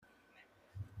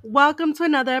Welcome to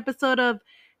another episode of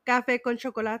Café con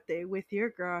Chocolate with your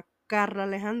girl, Carla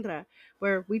Alejandra,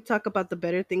 where we talk about the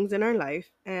better things in our life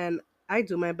and I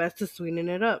do my best to sweeten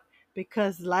it up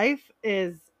because life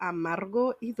is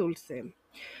amargo y dulce.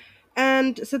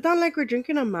 And sit down like we're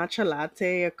drinking a matcha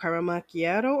latte, a caramel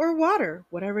macchiato, or water,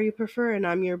 whatever you prefer. And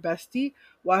I'm your bestie,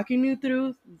 walking you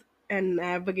through and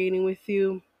navigating with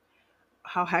you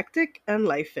how hectic and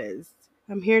life is.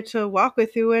 I'm here to walk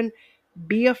with you and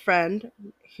be a friend,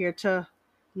 here to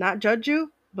not judge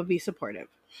you, but be supportive.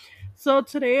 So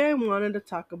today I wanted to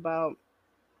talk about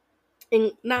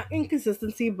not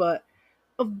inconsistency, but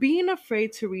of being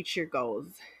afraid to reach your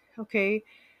goals. Okay?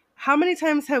 How many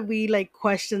times have we like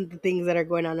questioned the things that are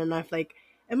going on in life? Like,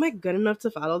 am I good enough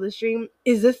to follow this dream?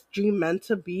 Is this dream meant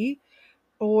to be?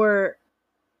 Or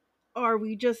are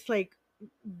we just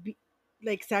be,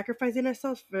 like sacrificing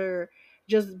ourselves for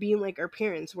just being like our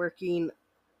parents, working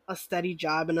a steady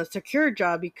job and a secure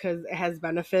job because it has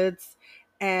benefits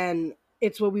and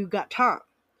it's what we got taught.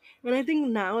 And I think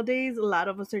nowadays a lot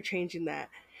of us are changing that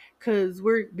because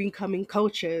we're becoming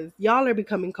coaches. Y'all are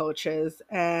becoming coaches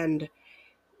and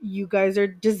you guys are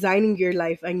designing your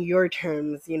life on your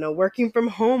terms, working from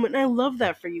home. And I love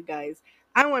that for you guys.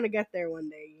 I want to get there one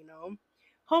day.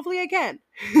 Hopefully I can.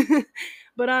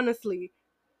 But honestly,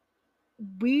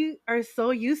 we are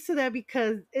so used to that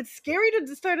because it's scary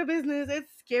to start a business.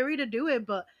 It's scary to do it,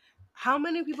 but how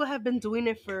many people have been doing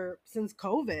it for since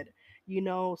COVID?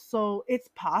 So it's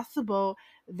possible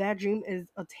that dream is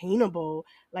attainable.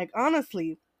 Like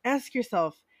honestly, ask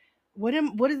yourself, what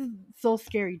is so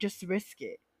scary? Just risk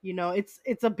it.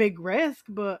 It's a big risk,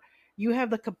 but you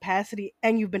have the capacity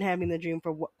and you've been having the dream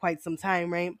for quite some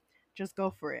time, right? Just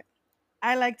go for it.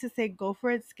 I like to say go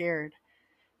for it scared,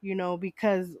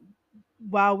 because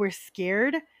while we're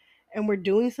scared and we're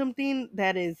doing something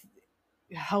that is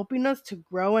helping us to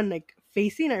grow and like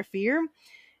facing our fear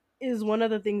is one of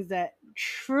the things that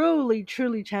truly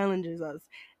challenges us,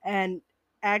 and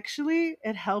actually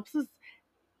it helps us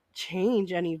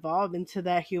change and evolve into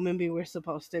that human being we're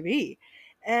supposed to be.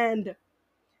 And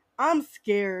I'm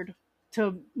scared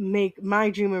to make my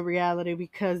dream a reality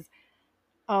because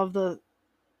of the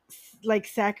like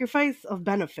sacrifice of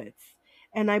benefits.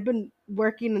 And I've been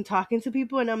working and talking to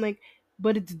people and I'm like,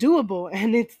 but it's doable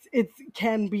and it's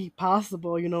can be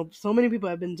possible. So many people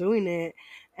have been doing it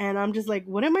and I'm just like,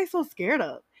 what am I so scared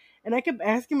of? And I kept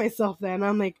asking myself that and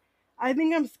I'm like, I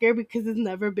think I'm scared because it's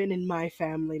never been in my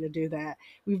family to do that.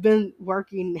 We've been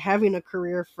working, having a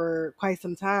career for quite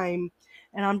some time,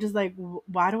 and I'm just like,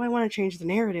 why do I want to change the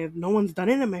narrative? No one's done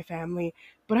it in my family,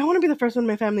 but I want to be the first one in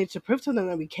my family to prove to them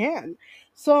that we can.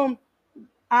 So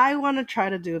I want to try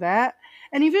to do that.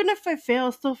 And even if I fail, I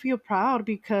still feel proud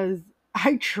because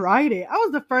I tried it. I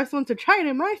was the first one to try it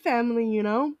in my family.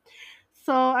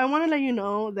 So I want to let you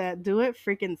know that do it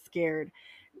freaking scared.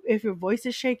 If your voice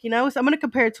is shaking, I'm going to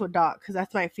compare it to a dog because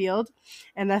that's my field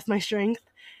and that's my strength.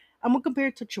 I'm going to compare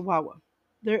it to Chihuahua.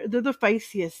 They're the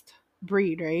feistiest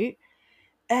breed, right?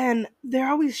 And they're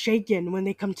always shaken when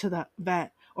they come to the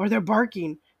vet or they're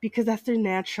barking because that's their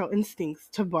natural instincts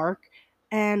to bark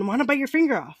and want to bite your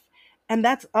finger off. And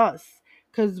that's us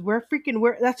because we're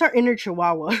that's our inner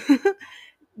chihuahua.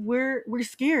 We're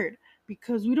scared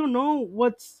because we don't know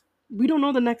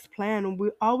the next plan.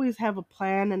 We always have a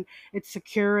plan and it's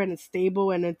secure and it's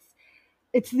stable and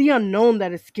it's the unknown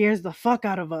that it scares the fuck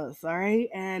out of us, all right?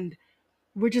 And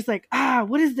we're just like,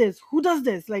 what is this? Who does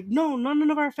this? Like, no, none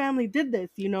of our family did this.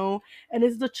 And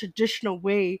it's the traditional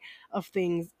way of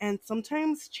things. And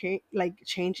sometimes,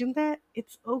 changing that,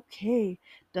 it's okay.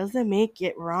 Doesn't make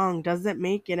it wrong. Doesn't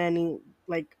make it any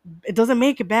it doesn't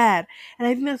make it bad. And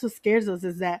I think that's what scares us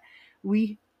is that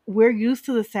we we're used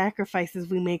to the sacrifices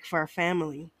we make for our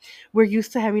family. We're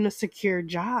used to having a secure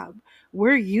job.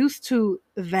 We're used to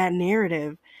that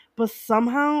narrative. But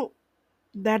somehow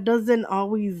that doesn't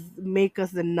always make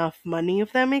us enough money,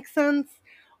 if that makes sense,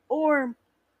 or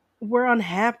we're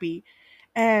unhappy.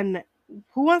 And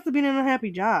who wants to be in an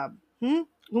unhappy job? Who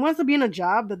wants to be in a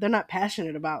job that they're not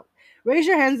passionate about? Raise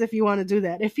your hands if you want to do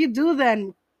that. If you do,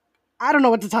 then I don't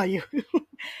know what to tell you.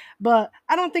 But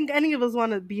I don't think any of us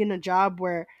want to be in a job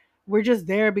where we're just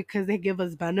there because they give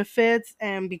us benefits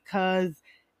and because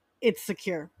it's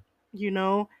secure, you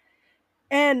know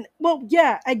and well,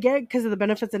 yeah, I get it because of the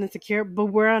benefits and insecure, but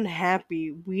we're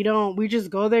unhappy. We just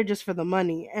go there just for the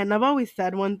money. And I've always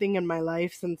said one thing in my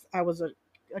life since I was a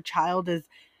child is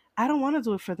I don't want to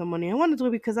do it for the money. I want to do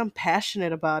it because I'm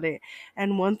passionate about it.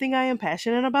 And one thing I am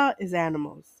passionate about is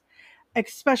animals,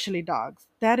 especially dogs.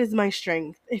 That is my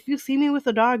strength. If you see me with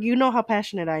a dog, you know how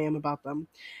passionate I am about them.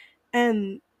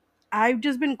 And I've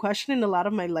just been questioning a lot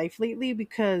of my life lately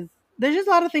because there's just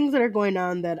a lot of things that are going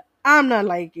on that I'm not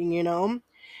liking,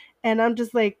 and I'm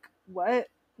just like, what,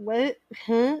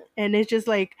 huh? And it's just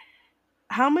like,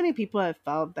 how many people have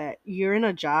felt that you're in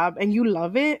a job and you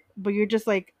love it, but you're just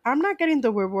like, I'm not getting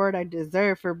the reward I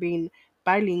deserve for being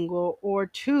bilingual, or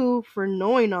two, for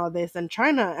knowing all this and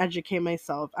trying to educate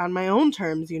myself on my own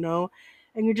terms, and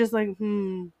you're just like,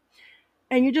 and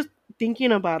you're just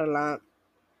thinking about a lot.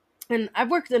 And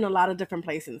I've worked in a lot of different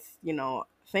places,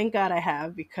 Thank God I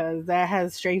have, because that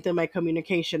has strengthened my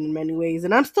communication in many ways.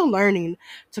 And I'm still learning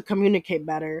to communicate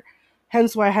better.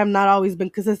 Hence why I have not always been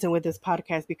consistent with this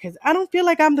podcast, because I don't feel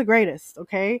like I'm the greatest,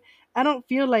 okay? I don't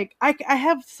feel like I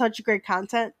have such great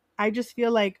content. I just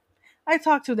feel like I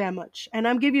talk too damn much and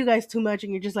I'm giving you guys too much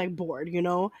and you're just like bored.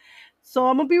 So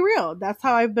I'm gonna be real. That's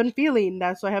how I've been feeling.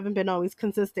 That's why I haven't been always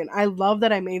consistent. I love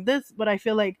that I made this, but I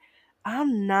feel like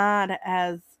I'm not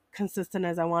as consistent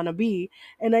as I want to be.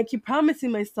 And I keep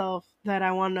promising myself that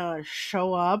I want to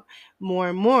show up more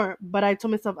and more. But I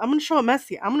told myself, I'm going to show up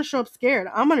messy. I'm going to show up scared.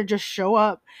 I'm going to just show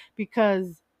up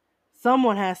because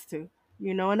someone has to.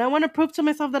 And I want to prove to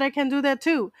myself that I can do that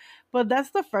too. But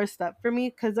that's the first step for me,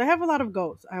 because I have a lot of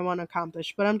goals I want to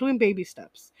accomplish, but I'm doing baby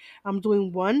steps. I'm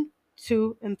doing one,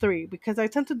 two, and three, because I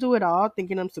tend to do it all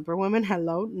thinking I'm superwoman.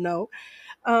 Hello, no.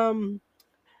 Um,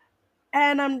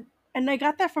 and I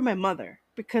got that from my mother,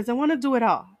 because I want to do it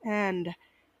all. And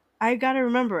I gotta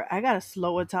remember, I gotta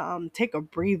slow it down, take a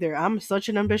breather. I'm such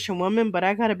an ambitious woman, but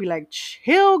I gotta be like,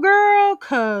 chill, girl,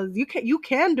 cause you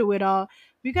can do it all.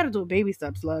 You gotta do baby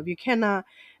steps, love. You cannot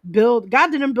build.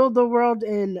 God didn't build the world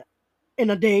in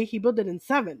a day. He built it in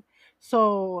 7.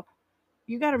 So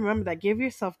you got to remember that. Give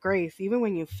yourself grace. Even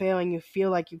when you fail and you feel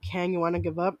like you want to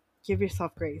give up, give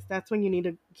yourself grace. That's when you need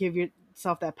to give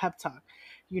yourself that pep talk.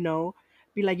 You know,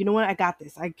 be like, you know what? I got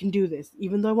this. I can do this.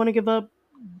 Even though I want to give up,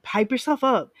 hype yourself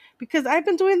up. Because I've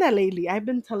been doing that lately. I've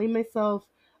been telling myself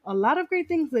a lot of great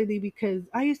things lately, because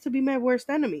I used to be my worst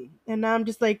enemy. And now I'm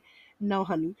just like, no,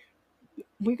 honey,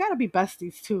 we got to be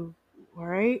besties too. All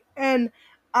right. And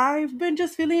I've been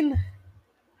just feeling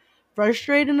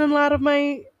frustrated in a lot of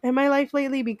my life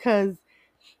lately, because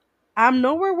I'm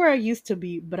nowhere where I used to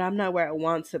be, but I'm not where I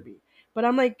want to be. But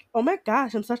I'm like, oh my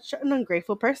gosh, I'm such an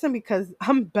ungrateful person, because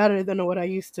I'm better than what I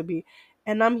used to be.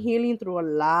 And I'm healing through a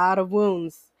lot of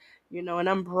wounds, and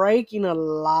I'm breaking a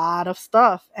lot of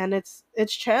stuff. And it's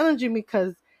challenging,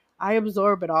 because I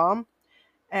absorb it all.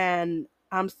 And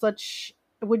I'm such,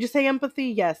 would you say empathy?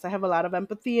 Yes, I have a lot of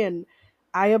empathy, and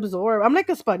I'm like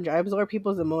a sponge. I absorb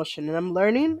people's emotion, and I'm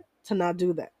learning to not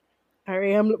do that. I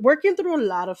am working through a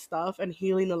lot of stuff and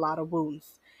healing a lot of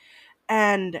wounds.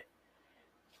 And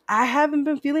I haven't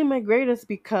been feeling my greatest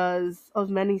because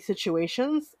of many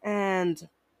situations. And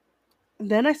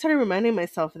then I started reminding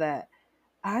myself that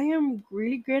I am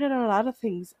really great at a lot of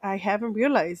things I haven't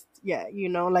realized yet.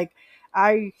 Like,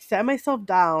 I sat myself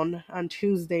down on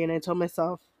Tuesday and I told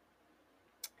myself,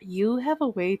 you have a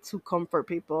way to comfort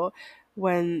people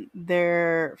when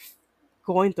they're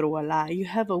going through a lot. You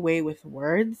have a way with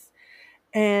words,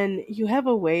 and you have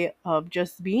a way of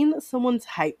just being someone's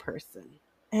hype person.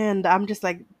 And I'm just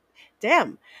like,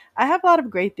 damn, I have a lot of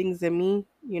great things in me,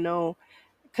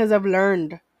 because I've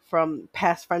learned from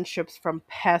past friendships, from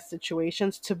past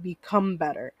situations, to become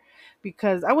better.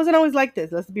 Because I wasn't always like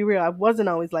this. Let's be real. I wasn't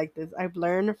always like this. I've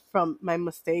learned from my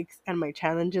mistakes and my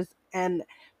challenges and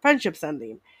friendships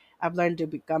ending. I've learned to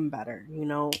become better.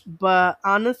 But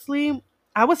honestly,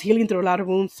 I was healing through a lot of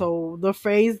wounds. So the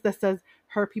phrase that says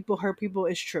hurt people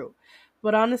is true.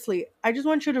 But honestly, I just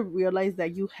want you to realize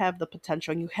that you have the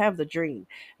potential and you have the dream.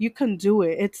 You can do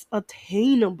it. It's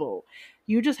attainable.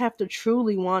 You just have to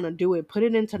truly want to do it. Put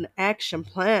it into an action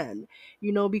plan,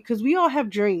 because we all have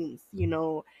dreams,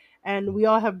 and we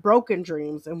all have broken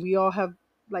dreams, and we all have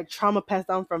like trauma passed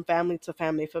down from family to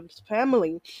family from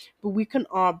family, but we can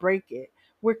all break it.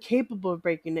 We're capable of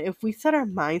breaking it. If we set our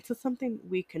mind to something,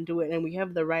 we can do it, and we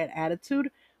have the right attitude,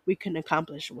 we can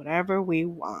accomplish whatever we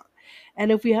want.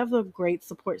 And if we have a great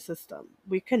support system,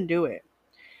 we can do it,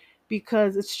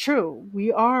 because it's true.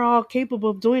 We are all capable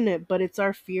of doing it, but it's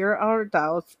our fear, our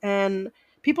doubts, and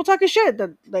people talking shit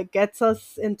that gets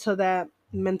us into that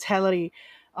mentality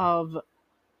of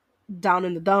down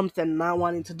in the dumps and not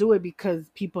wanting to do it because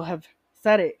people have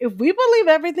said it. If we believe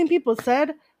everything people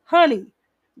said, honey,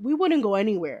 we wouldn't go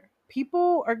anywhere.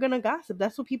 People are gonna gossip.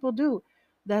 That's what people do.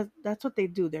 That's what they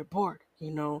do. They're bored.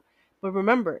 But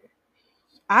remember,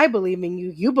 I believe in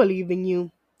you, you believe in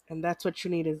you, and that's what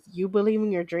you need, is you believe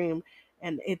in your dream,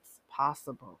 and it's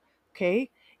possible. Okay?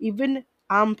 Even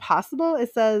I'm possible,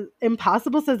 it says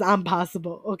impossible says I'm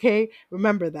possible. Okay?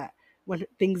 Remember that when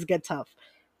things get tough.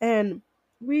 And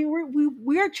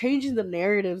we are changing the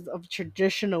narratives of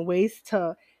traditional ways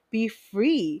to be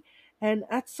free, and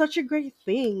that's such a great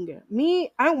thing.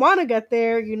 Me, I want to get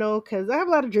there, because I have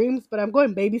a lot of dreams, but I'm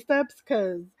going baby steps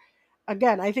because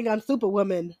again, I think I'm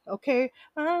superwoman. Okay,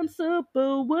 I'm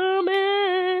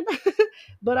superwoman.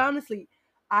 But honestly,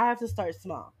 I have to start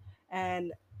small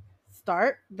and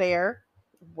start there,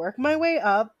 work my way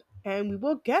up, and we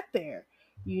will get there.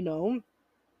 You know,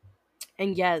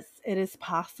 and yes, it is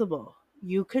possible.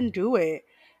 You can do it.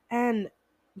 And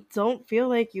don't feel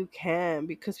like you can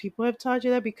because people have taught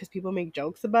you that, because people make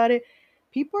jokes about it.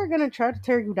 People are going to try to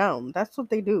tear you down. That's what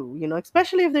they do,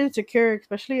 especially if they're insecure,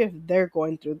 especially if they're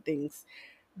going through things.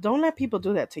 Don't let people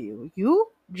do that to you. You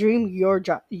dream your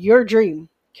dream.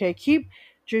 Okay, keep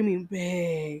dreaming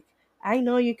big. I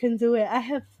know you can do it. I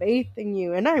have faith in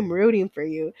you and I'm rooting for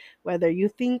you. Whether you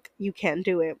think you can't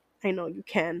do it, I know you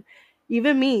can.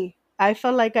 Even me, I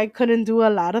felt like I couldn't do a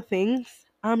lot of things.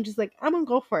 I'm just like, I'm gonna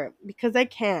go for it because I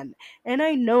can. And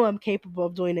I know I'm capable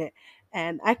of doing it.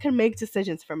 And I can make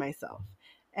decisions for myself.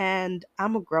 And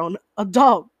I'm a grown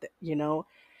adult, you know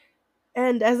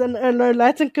and as in our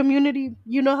Latin community,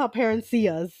 you know how parents see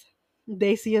us.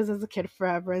 They see us as a kid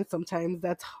forever, and sometimes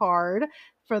that's hard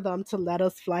for them to let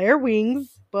us fly our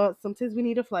wings. But sometimes we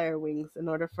need to fly our wings in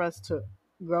order for us to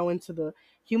grow into the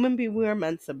human being we are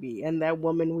meant to be and that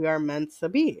woman we are meant to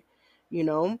be, you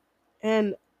know?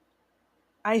 And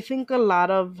I think a lot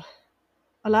of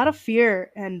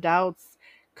fear and doubts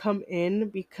come in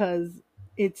because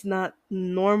it's not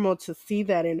normal to see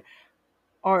that in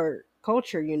our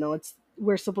culture. It's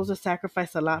we're supposed to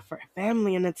sacrifice a lot for our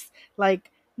family, and it's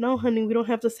like, no honey, we don't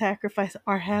have to sacrifice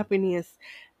our happiness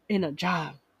in a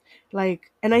job.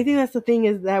 Like, and I think that's the thing,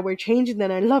 is that we're changing that.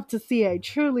 I love to see it, I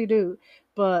truly do.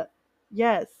 But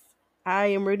yes, I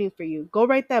am rooting for you. Go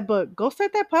write that book, go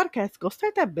start that podcast, go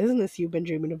start that business you've been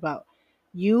dreaming about.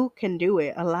 You can do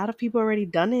it. A lot of people already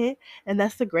done it, and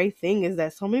that's the great thing, is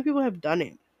that so many people have done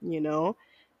it.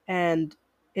 And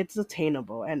it's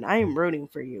attainable, and I am rooting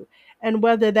for you. And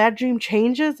whether that dream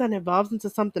changes and evolves into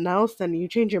something else and you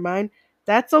change your mind,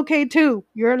 that's okay too.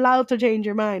 You're allowed to change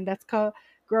your mind. That's called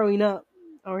growing up.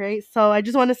 All right. So I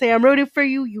just want to say I'm rooting for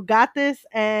you. You got this.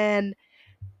 And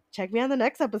check me on the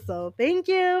next episode. Thank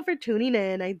you for tuning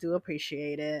in. I do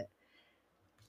appreciate it.